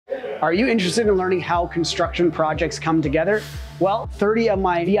Are you interested in learning how construction projects come together? Well, 30 of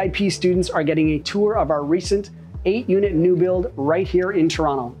my VIP students are getting a tour of our recent 8-unit new build right here in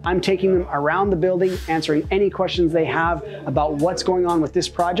Toronto. I'm taking them around the building, answering any questions they have about what's going on with this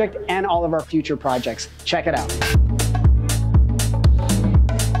project and all of our future projects. Check it out.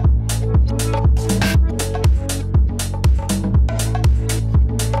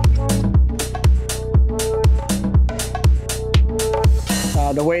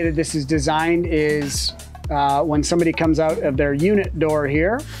 The way that this is designed is when somebody comes out of their unit door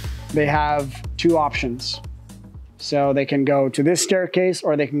here, they have two options. So they can go to this staircase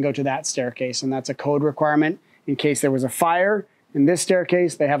or they can go to that staircase, and that's a code requirement. In case there was a fire in this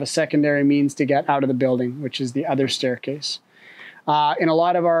staircase, they have a secondary means to get out of the building, which is the other staircase. In a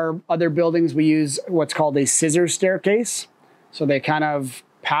lot of our other buildings, we use what's called a scissor staircase. So they kind of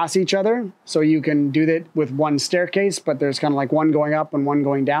pass each other. So you can do that with one staircase, but there's kind of like one going up and one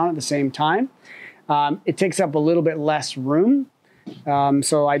going down at the same time. It takes up a little bit less room.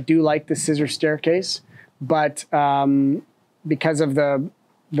 So I do like the scissor staircase, but because of the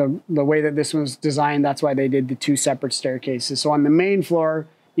way that this was designed, that's why they did the two separate staircases. So on the main floor,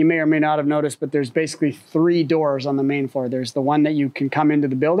 you may or may not have noticed, but there's basically 3 doors on the main floor. There's the one that you can come into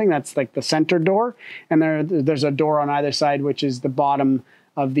the building, that's like the center door, and there's a door on either side, which is the bottom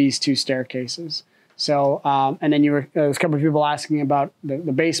of these 2 staircases. So, and then there was a couple of people asking about the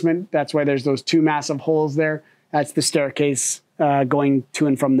basement. That's why there's those 2 massive holes there. That's the staircase going to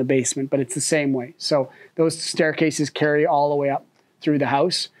and from the basement, but it's the same way. So those staircases carry all the way up through the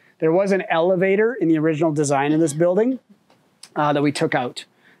house. There was an elevator in the original design of this building that we took out.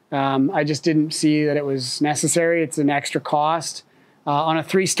 I just didn't see that it was necessary. It's an extra cost. On a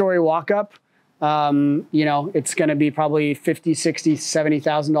 3-story walk-up, you know, it's going to be probably $50,000, $60,000,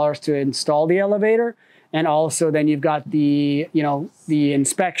 $70,000 to install the elevator. And also then you've got the, you know, the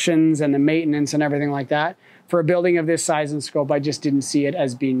inspections and the maintenance and everything like that. For a building of this size and scope, I just didn't see it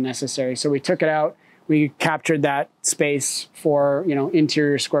as being necessary. So we took it out. We captured that space for, you know,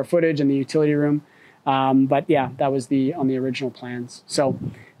 interior square footage in the utility room. But yeah, that was on the original plans. So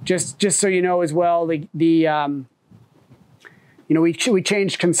just so you know as well, you know, we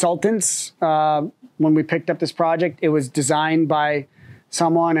changed consultants when we picked up this project. It was designed by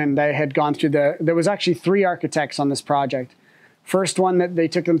someone, and they had gone through there was actually 3 architects on this project. First one that they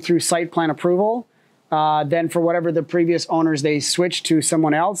took them through site plan approval. Then for whatever the previous owners, they switched to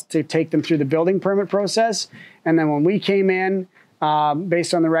someone else to take them through the building permit process. And then when we came in,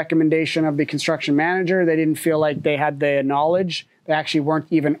 based on the recommendation of the construction manager, they didn't feel like they had the knowledge. They actually weren't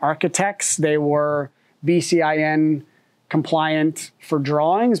even architects. They were BCIN compliant for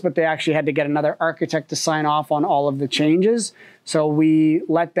drawings, but they actually had to get another architect to sign off on all of the changes. So we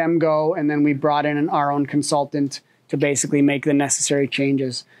let them go, and then we brought in our own consultant to basically make the necessary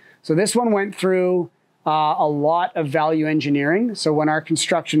changes. So this one went through a lot of value engineering. So when our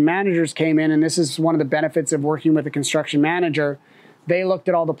construction managers came in, and this is one of the benefits of working with a construction manager, they looked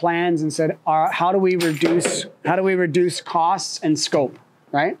at all the plans and said, how do we reduce costs and scope,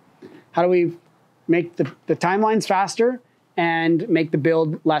 right? How do we make the timelines faster and make the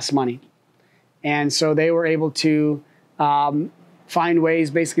build less money? And so they were able to find ways.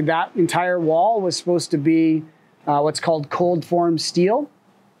 Basically, that entire wall was supposed to be what's called cold form steel,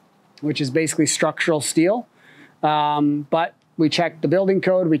 which is basically structural steel. But we checked the building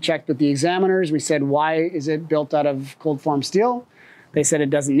code, we checked with the examiners, we said, why is it built out of cold form steel? They said it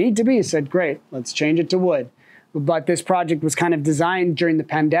doesn't need to be. I said, great, let's change it to wood. But this project was kind of designed during the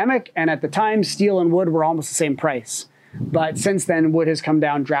pandemic, and at the time, steel and wood were almost the same price. But since then, wood has come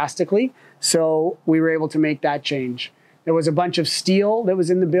down drastically, so we were able to make that change. There was a bunch of steel that was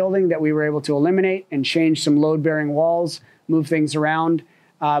in the building that we were able to eliminate and change some load-bearing walls, move things around,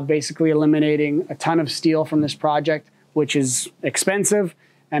 basically eliminating a ton of steel from this project, which is expensive,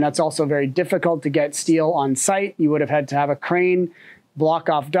 and it's also very difficult to get steel on site. You would have had to have a crane block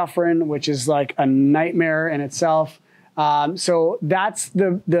off Dufferin, which is like a nightmare in itself. So that's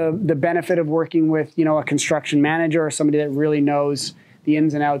the benefit of working with, you know, a construction manager or somebody that really knows the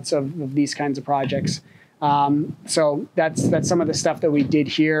ins and outs of these kinds of projects. So that's some of the stuff that we did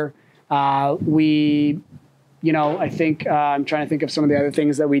here. You know, I think I'm trying to think of some of the other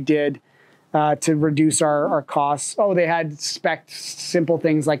things that we did to reduce our costs. Oh, they had simple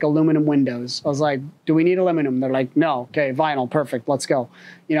things like aluminum windows. I was like, do we need aluminum? They're like, no. Okay, vinyl, perfect, let's go.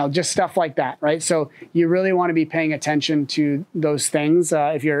 You know, just stuff like that, right? So you really want to be paying attention to those things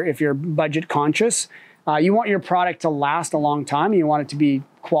if you're budget conscious. You want your product to last a long time. You want it to be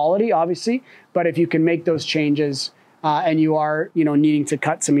quality, obviously, but if you can make those changes and you are, you know, needing to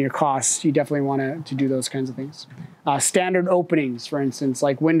cut some of your costs, you definitely want to do those kinds of things. Standard openings, for instance,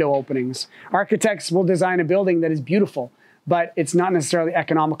 like window openings. Architects will design a building that is beautiful, but it's not necessarily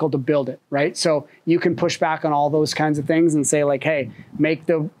economical to build it, right? So you can push back on all those kinds of things and say like, hey, make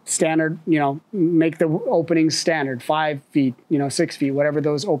the standard, make the openings standard, 5 feet, 6 feet, whatever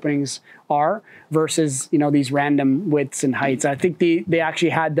those openings are, versus, these random widths and heights. I think they actually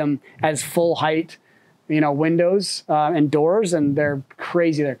had them as full height, windows and doors, and they're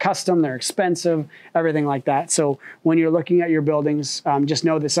crazy. They're custom, they're expensive, everything like that. So when you're looking at your buildings, just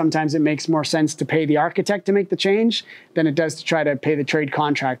know that sometimes it makes more sense to pay the architect to make the change than it does to try to pay the trade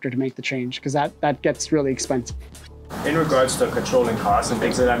contractor to make the change, because that gets really expensive. In regards to controlling costs and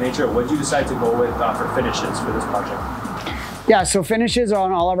things of that nature, what did you decide to go with for finishes for this project? Yeah, so finishes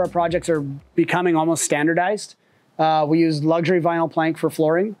on all of our projects are becoming almost standardized. We use luxury vinyl plank for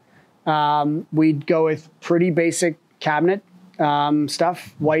flooring. We'd go with pretty basic cabinet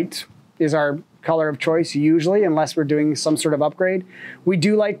stuff. White is our color of choice usually, unless we're doing some sort of upgrade. We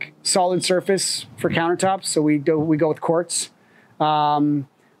do like solid surface for countertops, so we go with quartz.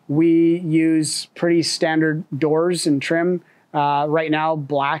 We use pretty standard doors and trim. Right now,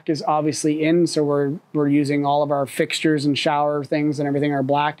 black is obviously in, so we're using all of our fixtures and shower things and everything are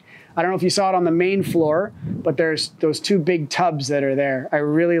black. I don't know if you saw it on the main floor, but there's those 2 big tubs that are there. I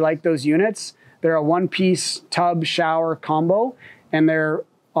really like those units. They're a 1-piece tub shower combo, and they're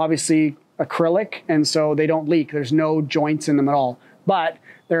obviously acrylic, and so they don't leak. There's no joints in them at all, but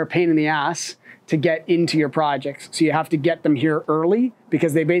they're a pain in the ass to get into your projects. So you have to get them here early,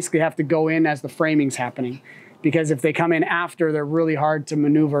 because they basically have to go in as the framing's happening. Because if they come in after, they're really hard to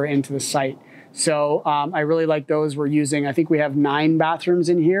maneuver into the site. So I really like those. I think we have 9 bathrooms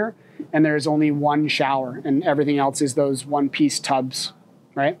in here, and there's only 1 shower, and everything else is those 1-piece tubs,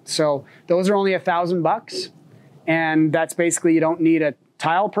 right? So those are only $1,000, and that's basically, you don't need a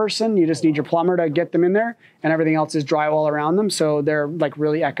tile person, you just need your plumber to get them in there, and everything else is drywall around them. So they're like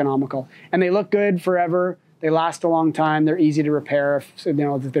really economical, and they look good forever. They last a long time. They're easy to repair if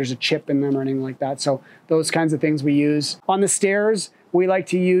there's a chip in them or anything like that. So those kinds of things we use. On the stairs, we like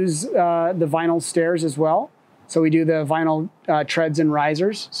to use the vinyl stairs as well. So we do the vinyl treads and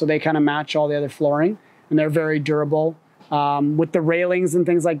risers, so they kind of match all the other flooring, and they're very durable. With the railings and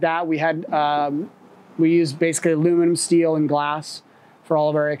things like that, we use basically aluminum, steel, and glass for all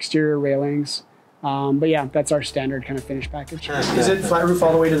of our exterior railings. But yeah, that's our standard kind of finish package. Is it flat roof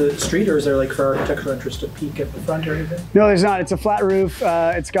all the way to the street, or is there, like, for architectural interest, a peak at the front or anything? No, there's not. It's a flat roof.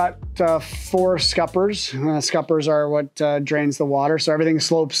 It's got 4 scuppers. Scuppers are what drains the water. So everything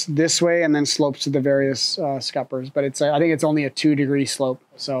slopes this way and then slopes to the various scuppers. But I think it's only a 2-degree slope.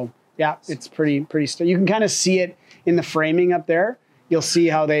 So yeah, it's pretty. You can kind of see it in the framing up there. You'll see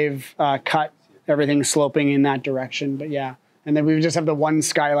how they've cut everything sloping in that direction. But yeah, and then we just have the 1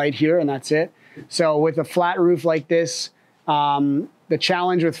 skylight here, and that's it. So with a flat roof like this, the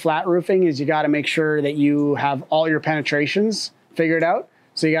challenge with flat roofing is you got to make sure that you have all your penetrations figured out.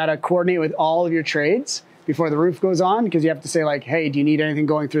 So you got to coordinate with all of your trades before the roof goes on, because you have to say like, hey, do you need anything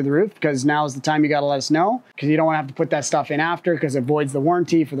going through the roof? Because now is the time you got to let us know, because you don't want to have to put that stuff in after, because it voids the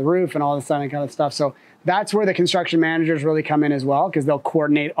warranty for the roof and all this kind of stuff. So that's where the construction managers really come in as well, because they'll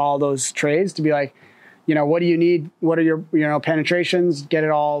coordinate all those trades to be like, what do you need? What are your penetrations? Get it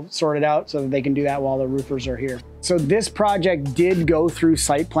all sorted out so that they can do that while the roofers are here. So this project did go through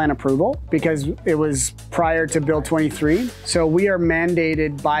site plan approval because it was prior to Bill 23. So we are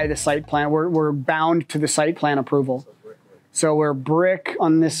mandated by the site plan. We're bound to the site plan approval. So we're brick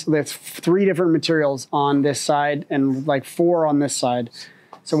on this. There's 3 different materials on this side and like 4 on this side.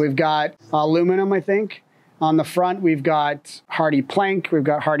 So we've got aluminum, I think. On the front, we've got hardy plank, we've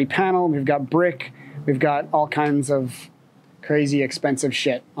got hardy panel, we've got brick. We've got all kinds of crazy expensive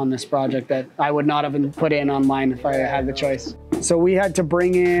shit on this project that I would not have put in on mine if I had the choice. So we had to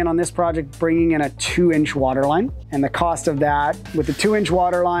bring in, on this project, bringing in a 2-inch water line. And the cost of that, with the 2-inch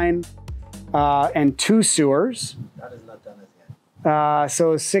water line and 2 sewers. That is not done as yet.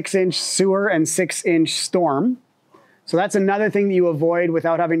 So 6-inch sewer and 6-inch storm. So that's another thing that you avoid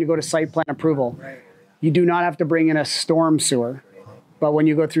without having to go to site plan approval. You do not have to bring in a storm sewer. But when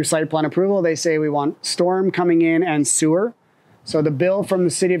you go through site plan approval, they say we want storm coming in and sewer. So the bill from the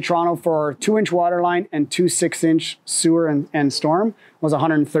City of Toronto for 2-inch water line and 2 6-inch sewer and storm was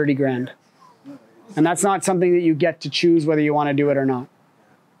 130 grand. And that's not something that you get to choose whether you want to do it or not.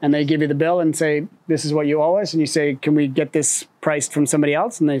 And they give you the bill and say, this is what you owe us. And you say, can we get this priced from somebody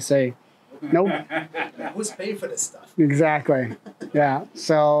else? And they say, nope. Who's paying for this stuff? Exactly. Yeah.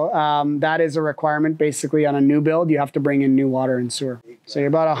 So that is a requirement basically on a new build. You have to bring in new water and sewer. So you're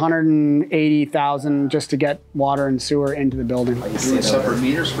about 180,000 just to get water and sewer into the building. Doing separate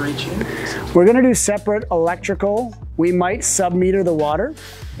meters for each unit? We're gonna do separate electrical. We might sub-meter the water.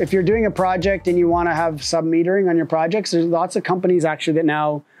 If you're doing a project and you wanna have sub-metering on your projects, there's lots of companies actually that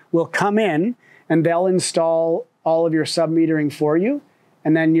now will come in and they'll install all of your sub-metering for you,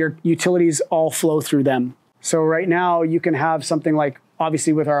 and then your utilities all flow through them. So right now you can have something like,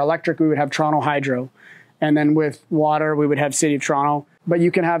 obviously with our electric, we would have Toronto Hydro. And then with water, we would have City of Toronto. But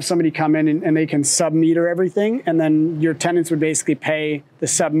you can have somebody come in and they can sub-meter everything, and then your tenants would basically pay the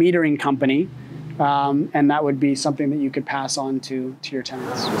sub-metering company, and that would be something that you could pass on to your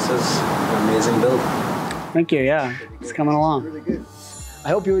tenants. This is an amazing build. Thank you, yeah, it's coming along. Really good. I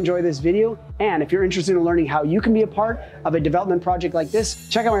hope you enjoy this video, and if you're interested in learning how you can be a part of a development project like this,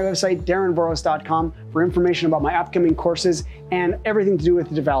 check out my website, darrenvoros.com, for information about my upcoming courses and everything to do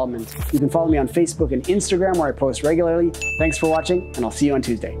with development. You can follow me on Facebook and Instagram, where I post regularly. Thanks for watching, and I'll see you on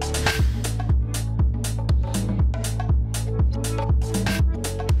Tuesday.